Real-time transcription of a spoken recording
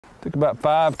Took about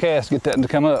 5 casts to get that to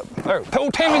come up. Oh,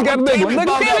 Tammy's got a big one. Look,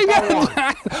 Tammy's got a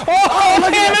giant. Oh,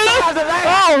 look at the size of that.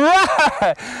 All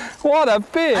right. What a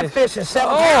fish. That fish is 7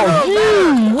 pounds. Oh,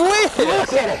 gee whiz.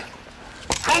 Look at it.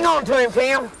 Hang on to him,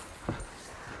 Tim.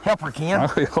 Help her, Ken.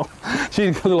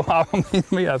 She's a little higher on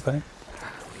me, I think.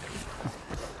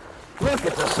 Look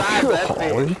at the size of that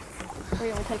fish.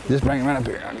 Just bring him right up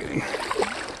here. I'll get him.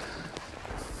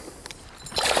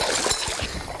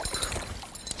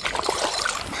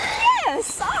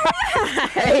 Yes, all right.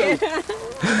 Hey.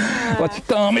 Watch your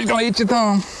thumb. He's going to eat your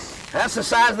thumb. That's the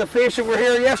size of the fish that were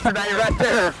here yesterday right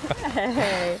there.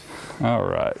 Hey. All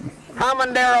right.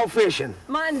 Comedero fishing.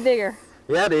 Mine's bigger.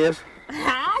 Yeah, it is.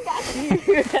 I got you.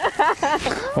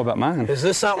 What about mine? Is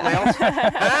this something else?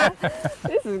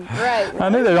 This is great. I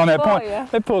knew they were on that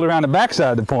point. They pulled around the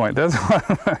backside of the point. That's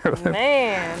what.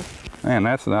 Man. Man,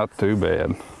 that's not too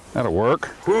bad. That'll work.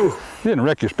 Whew. You didn't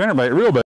wreck your spinnerbait real bad.